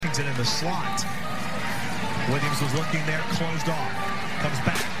reads it in the slot. Williams was looking there, closed off. Comes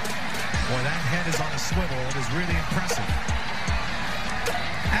back. Boy, that head is on a swivel. It is really impressive.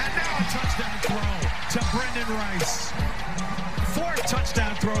 And now a touchdown throw to Brendan Rice. Fourth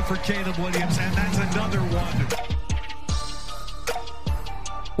touchdown throw for Caleb Williams, and that's another one.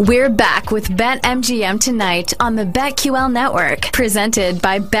 We're back with BetMGM tonight on the BetQL Network, presented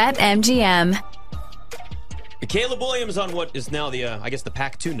by BetMGM. Caleb Williams on what is now the, I guess, the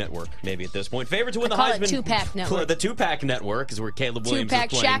Pac-2 network, maybe at this point. Favorite to win the Heisman. Two-Pack Network. The Two-Pack Network is where Caleb Williams is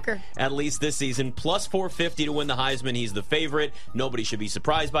playing. Shacker. At least this season. Plus 450 to win the Heisman. He's the favorite. Nobody should be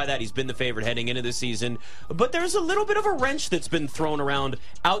surprised by that. He's been the favorite heading into this season. But there's a little bit of a wrench that's been thrown around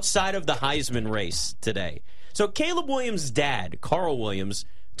outside of the Heisman race today. So Caleb Williams' dad, Carl Williams,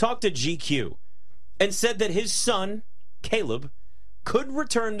 talked to GQ and said that his son, Caleb, could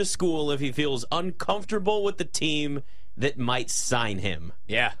return to school if he feels uncomfortable with the team that might sign him.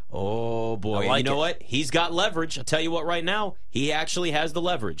 Yeah. Oh, boy. You know what? He's got leverage. I'll tell you what, right now, he actually has the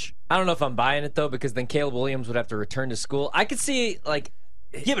leverage. I don't know if I'm buying it, though, because then Caleb Williams would have to return to school. I could see, like...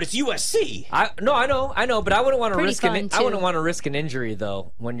 Yeah, but it's USC. I know, but I wouldn't want to risk I wouldn't want to risk an injury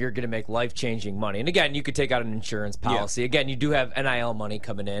though when you're going to make life-changing money. And again, you could take out an insurance policy. Yeah. Again, you do have NIL money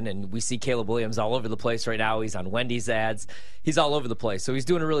coming in, and we see Caleb Williams all over the place right now. He's on Wendy's ads. He's all over the place. So he's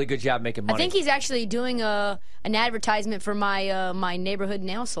doing a really good job making money. I think he's actually doing an advertisement for my neighborhood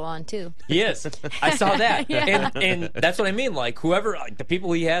nail salon too. He is. I saw that. Yeah. And that's what I mean. Like whoever, like, the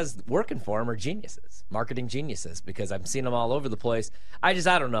people he has working for him are geniuses, marketing geniuses, because I've seen them all over the place. I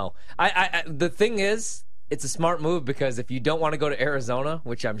don't know. The thing is, it's a smart move because if you don't want to go to Arizona,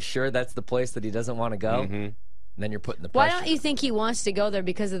 which I'm sure that's the place that he doesn't want to go, then you're putting the pressure. Why don't you think he wants to go there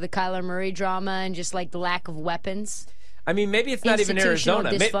because of the Kyler Murray drama and just like the lack of weapons? I mean, maybe it's not even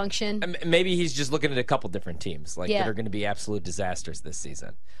Arizona. Dysfunction. Maybe he's just looking at a couple different teams that are going to be absolute disasters this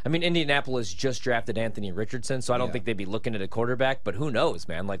season. I mean, Indianapolis just drafted Anthony Richardson, so I don't think they'd be looking at a quarterback. But who knows,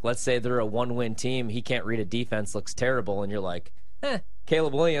 man? Like, let's say they're a one-win team. He can't read a defense, looks terrible, and you're like,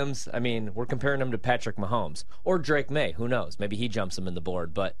 Caleb Williams, I mean, we're comparing him to Patrick Mahomes. Or Drake May. Who knows? Maybe he jumps him in the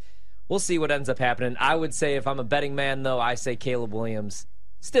board. But we'll see what ends up happening. I would say if I'm a betting man, though, I say Caleb Williams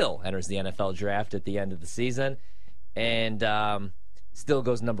still enters the NFL draft at the end of the season. And still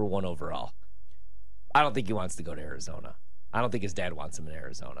goes number 1 overall. I don't think he wants to go to Arizona. I don't think his dad wants him in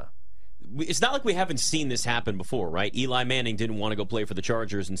Arizona. It's not like we haven't seen this happen before, right? Eli Manning didn't want to go play for the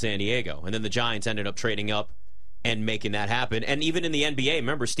Chargers in San Diego, and then the Giants ended up trading up and making that happen. And even in the NBA,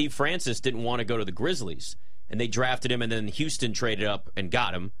 remember, Steve Francis didn't want to go to the Grizzlies, and they drafted him, and then Houston traded up and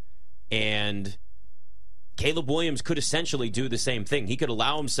got him. And Caleb Williams could essentially do the same thing. He could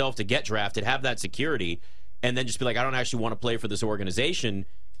allow himself to get drafted, have that security, and then just be like, I don't actually want to play for this organization.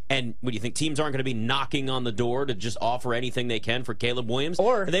 And what do you think? Teams aren't going to be knocking on the door to just offer anything they can for Caleb Williams?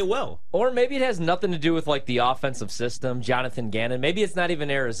 Or they will. Or maybe it has nothing to do with like the offensive system, Jonathan Gannon. Maybe it's not even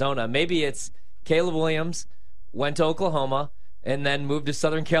Arizona. Maybe it's Caleb Williams went to Oklahoma and then moved to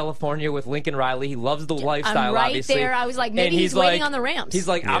Southern California with Lincoln Riley. He loves the lifestyle, right obviously. There. I was like, maybe he's waiting on the Rams. He's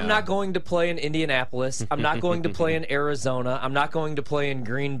like, I'm not going to play in Indianapolis. I'm not going to play in Arizona. I'm not going to play in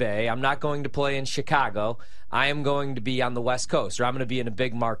Green Bay. I'm not going to play in Chicago. I am going to be on the West Coast, or I'm going to be in a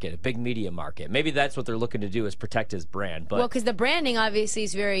big market, a big media market. Maybe that's what they're looking to do, is protect his brand. But, well, because the branding obviously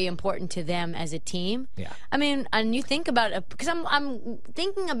is very important to them as a team. Yeah. I mean, and you think about it, because I'm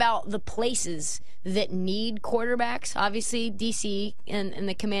thinking about the places that need quarterbacks. Obviously, DC and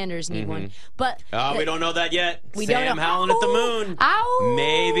the Commanders need one. But we don't know that yet. We Sam don't know. Howland at the moon.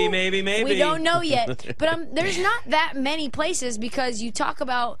 Maybe. We don't know yet. But there's not that many places, because you talk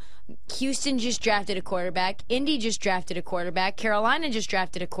about Houston just drafted a quarterback. Indy just drafted a quarterback. Carolina just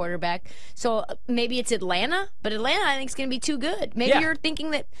drafted a quarterback. So maybe it's Atlanta, but Atlanta I think is going to be too good. Maybe you're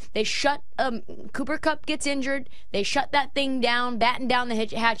thinking that they shut Cooper Kupp gets injured. They shut that thing down, batten down the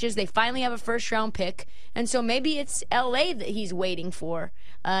hatches. They finally have a first-round pick. And so maybe it's L.A. that he's waiting for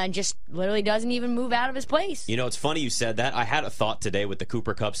and just literally doesn't even move out of his place. You know, it's funny you said that. I had a thought today with the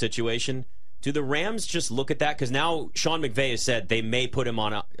Cooper Kupp situation. Do the Rams just look at that? Because now Sean McVay has said they may put him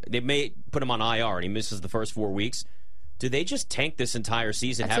on IR and he misses the first 4 weeks. Do they just tank this entire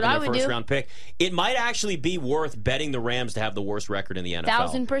season, having their first-round pick? It might actually be worth betting the Rams to have the worst record in the NFL.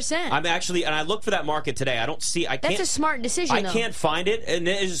 1,000%. I'm actually, and I looked for that market today. I don't see. That's a smart decision. I can't find it, and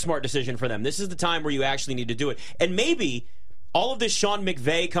it is a smart decision for them. This is the time where you actually need to do it, and maybe all of this Sean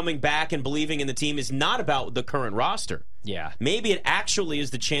McVay coming back and believing in the team is not about the current roster. Yeah. Maybe it actually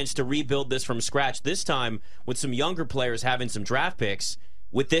is the chance to rebuild this from scratch, this time with some younger players having some draft picks,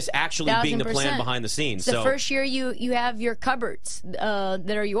 with this actually being the plan behind the scenes. The first year you have your cupboards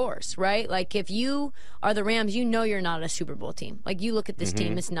that are yours, right? Like, if you are the Rams, you know you're not a Super Bowl team. Like, you look at this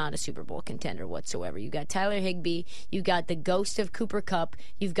team, it's not a Super Bowl contender whatsoever. You got Tyler Higbee, you got the ghost of Cooper Kupp,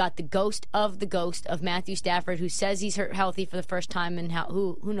 you've got the ghost of Matthew Stafford, who says he's healthy for the first time in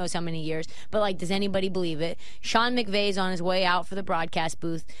who knows how many years. But, like, does anybody believe it? Sean McVay's on his way out for the broadcast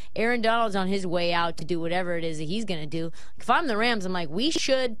booth. Aaron Donald's on his way out to do whatever it is that he's going to do. If I'm the Rams, I'm like, we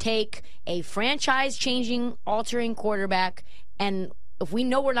should take a franchise-changing, altering quarterback, and if we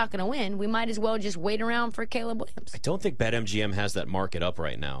know we're not going to win, we might as well just wait around for Caleb Williams. I don't think BetMGM has that market up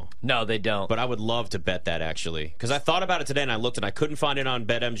right now. No, they don't. But I would love to bet that, actually, because I thought about it today and I looked and I couldn't find it on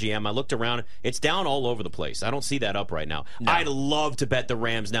BetMGM. I looked around. It's down all over the place. I don't see that up right now. No. I'd love to bet the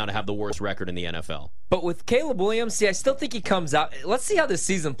Rams now to have the worst record in the NFL. But with Caleb Williams, see, I still think he comes out. Let's see how this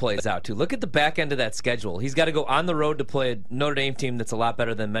season plays out, too. Look at the back end of that schedule. He's got to go on the road to play a Notre Dame team that's a lot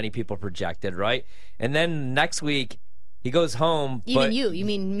better than many people projected, right? And then next week, he goes home. Even you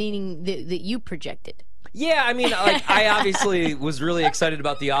meaning that you projected. Yeah, I mean, like, I obviously was really excited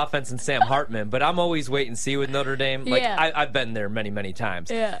about the offense and Sam Hartman, but I'm always wait and see with Notre Dame. Like, yeah. I've been there many, many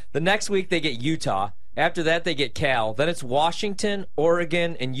times. Yeah. The next week they get Utah. After that they get Cal. Then it's Washington,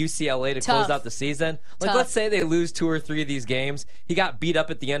 Oregon, and UCLA to close out the season. Like, let's say they lose 2 or 3 of these games. He got beat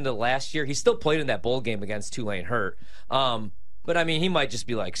up at the end of last year. He still played in that bowl game against Tulane hurt. But, I mean, he might just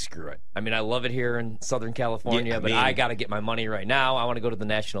be like, screw it. I mean, I love it here in Southern California, but I got to get my money right now. I want to go to the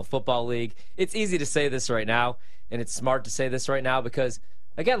National Football League. It's easy to say this right now, and it's smart to say this right now because,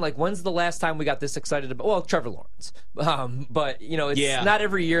 again, like, when's the last time we got this excited about, well, Trevor Lawrence. But, you know, it's not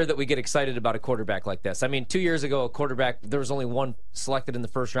every year that we get excited about a quarterback like this. I mean, 2 years ago, a quarterback, there was only one selected in the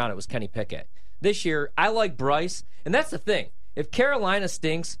first round. It was Kenny Pickett. This year, I like Bryce, and that's the thing. If Carolina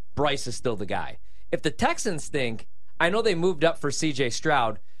stinks, Bryce is still the guy. If the Texans stink, I know they moved up for C.J.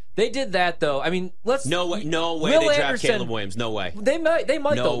 Stroud. They did that, though. I mean, no way they draft Caleb Williams. No way. They might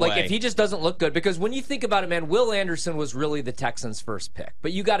though. Like, if he just doesn't look good. Because when you think about it, man, Will Anderson was really the Texans' first pick.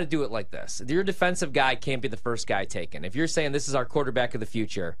 But you got to do it like this. Your defensive guy can't be the first guy taken. If you're saying this is our quarterback of the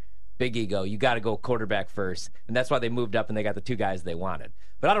future, big ego, you got to go quarterback first. And that's why they moved up and they got the 2 guys they wanted.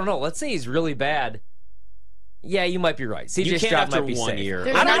 But I don't know. Let's say he's really bad. Yeah, you might be right. C.J. Stroud might be safe.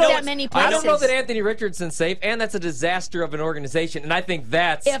 There's not that many places. I don't know that Anthony Richardson's safe, and that's a disaster of an organization. And I think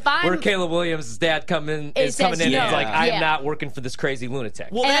that's where Caleb Williams' dad is coming in. It's like, I'm not working for this crazy lunatic.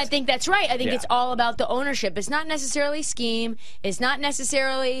 Well, and I think that's right. I think it's all about the ownership. It's not necessarily scheme. It's not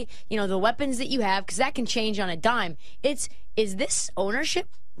necessarily, the weapons that you have, because that can change on a dime. Is this ownership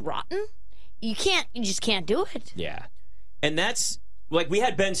rotten? You just can't do it. Yeah. And that's... Like, we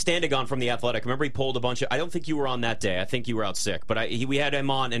had Ben Standig on from The Athletic. Remember, he pulled a bunch of... I don't think you were on that day. I think you were out sick. But we had him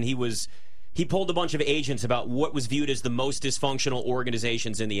on, and he pulled a bunch of agents about what was viewed as the most dysfunctional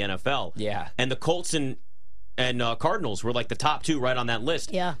organizations in the NFL. Yeah. And the Colts and Cardinals were, like, the top 2 right on that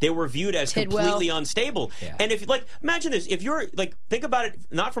list. Yeah. They were viewed as completely unstable. Yeah. And if, like, imagine this. If you're, like, think about it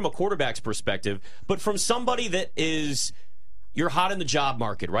not from a quarterback's perspective, but from somebody that is... You're hot in the job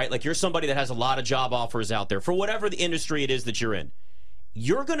market, right? Like, you're somebody that has a lot of job offers out there for whatever the industry it is that you're in.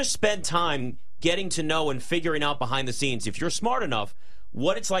 You're going to spend time getting to know and figuring out behind the scenes, if you're smart enough,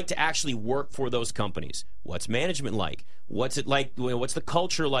 what it's like to actually work for those companies. What's management like? What's it like? What's the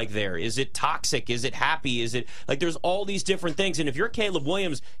culture like there? Is it toxic? Is it happy? Is it like there's all these different things? And if you're Caleb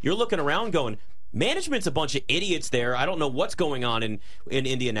Williams, you're looking around going, management's a bunch of idiots there. I don't know what's going on in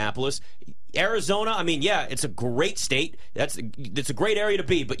Indianapolis. Arizona, I mean, yeah, it's a great state. It's a great area to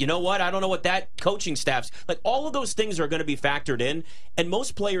be. But you know what? I don't know what that coaching staff's like. All of those things are going to be factored in. And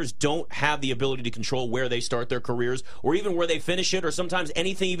most players don't have the ability to control where they start their careers or even where they finish it or sometimes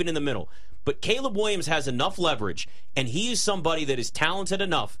anything even in the middle. But Caleb Williams has enough leverage, and he is somebody that is talented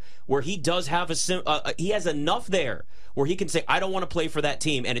enough where he does have he has enough there where he can say, I don't want to play for that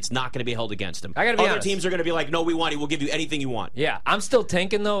team, and it's not going to be held against him. Other teams are going to be like, no, we want you. We'll give you anything you want. Yeah, I'm still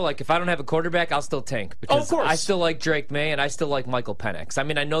tanking, though. Like, if I don't have a quarterback, I'll still tank. Because of course. I still like Drake May, and I still like Michael Penix. I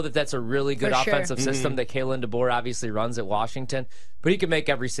mean, I know that that's a really good offensive system that Kalen DeBoer obviously runs at Washington, but he can make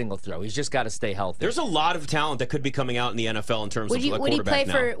every single throw. He's just got to stay healthy. There's a lot of talent that could be coming out in the NFL in terms of quarterback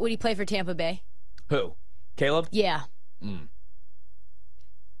now. Would he play for Tampa Bay? Who? Caleb? Yeah. I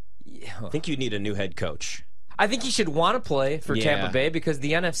think you need a new head coach. I think he should want to play for Tampa Bay because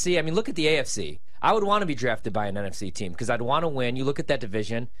the NFC, I mean, look at the AFC. I would want to be drafted by an NFC team because I'd want to win. You look at that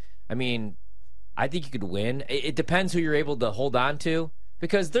division. I mean, I think you could win. It depends who you're able to hold on to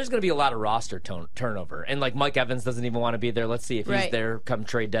because there's going to be a lot of roster turnover. And, like, Mike Evans doesn't even want to be there. Let's see if he's there come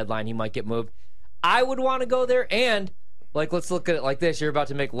trade deadline. He might get moved. I would want to go there, and Like, let's look at it like this. You're about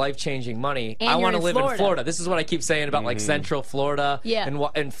to make life-changing money. And I want to live Florida. in Florida. This is what I keep saying about, like, Central Florida Yeah.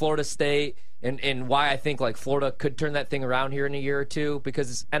 and Florida State and why I think, like, Florida could turn that thing around here in a year or two because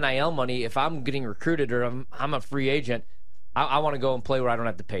it's NIL money. If I'm getting recruited or I'm a free agent, I want to go and play where I don't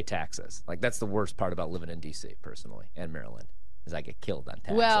have to pay taxes. Like, that's the worst part about living in D.C., personally, and Maryland, is I get killed on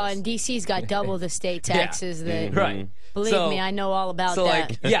taxes. Well, and D.C.'s got double the state taxes. That, right. Believe me, I know all about so, that.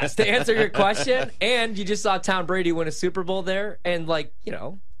 like, yes, to answer your question, and you just saw Tom Brady win a Super Bowl there, and, like, you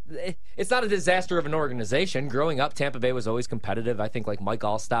know, it's not a disaster of an organization. Growing up, Tampa Bay was always competitive. I think, like, Mike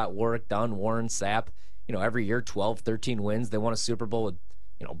Allstott, Warwick Dunn, Warren Sapp, you know, every year 12, 13 wins. They won a Super Bowl with,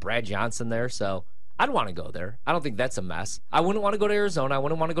 you know, Brad Johnson there, so I'd want to go there. I don't think that's a mess. I wouldn't want to go to Arizona. I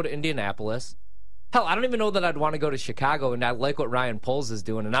wouldn't want to go to Indianapolis. Hell, I don't even know that I'd want to go to Chicago, and I like what Ryan Poles is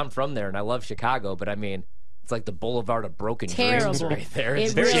doing, and I'm from there, and I love Chicago, but I mean, it's like the boulevard of broken dreams right there.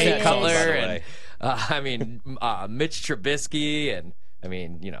 It's really Jay is. Cutler and Mitch Trubisky and I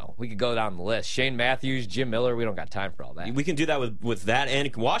mean, you know, we could go down the list. Shane Matthews, Jim Miller, we don't got time for all that. We can do that with that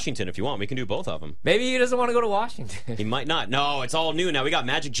and Washington if you want. We can do both of them. Maybe he doesn't want to go to Washington. He might not. No, it's all new now. We got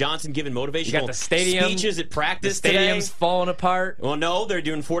Magic Johnson giving motivational speeches at practice today. The stadium's falling apart. Well, no, they're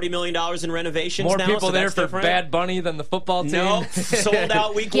doing $40 million in renovations more now. More people so there for different. Bad Bunny than the football team. No, sold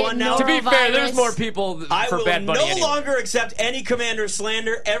out week one now. To be fair, there's more people for Bad Bunny. I will no longer accept any Commander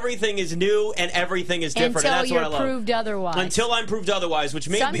slander. Everything is new and everything is different. Until and that's you're what I love. proved otherwise. Until I'm proved otherwise, which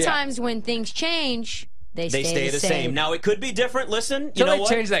may be. Sometimes when things change, they stay the same. Now it could be different. Listen, you know what?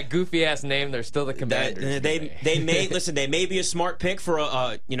 They change that goofy ass name. They're still the Commanders. They may listen. They may be a smart pick for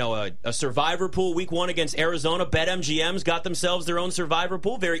a survivor pool week one against Arizona. BetMGM's got themselves their own survivor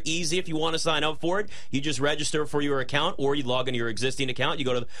pool. Very easy if you want to sign up for it. You just register for your account, or you log into your existing account. You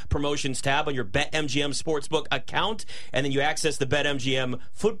go to the promotions tab on your BetMGM Sportsbook account, and then you access the BetMGM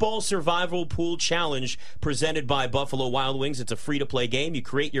Football Survival Pool Challenge presented by Buffalo Wild Wings. It's a free-to-play game. You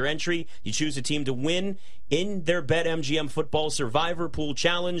create your entry. You choose a team to win in their BetMGM Football Survivor Pool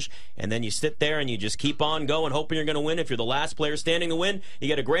Challenge, and then you sit there and you just keep on going, hoping you're going to win. If you're the last player standing to win, you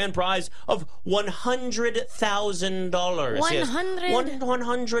get a grand prize of $100,000.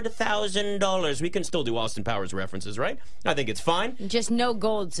 $100,000. We can still do Austin Powers references, right? I think it's fine. Just no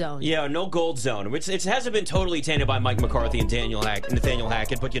gold zone. Yeah, no gold zone. It hasn't been totally tainted by Mike McCarthy and Nathaniel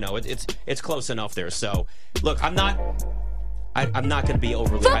Hackett, but you know it's close enough there. So, look, I'm not going to be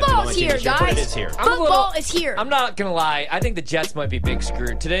overly hyped. Football's here, guys. But it is here. Football is here. I'm not going to lie. I think the Jets might be big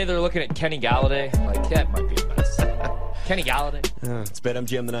screwed. Today they're looking at Kenny Galladay. Like, that might be a mess. Kenny Galladay. It's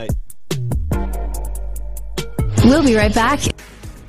BetMGM tonight. We'll be right back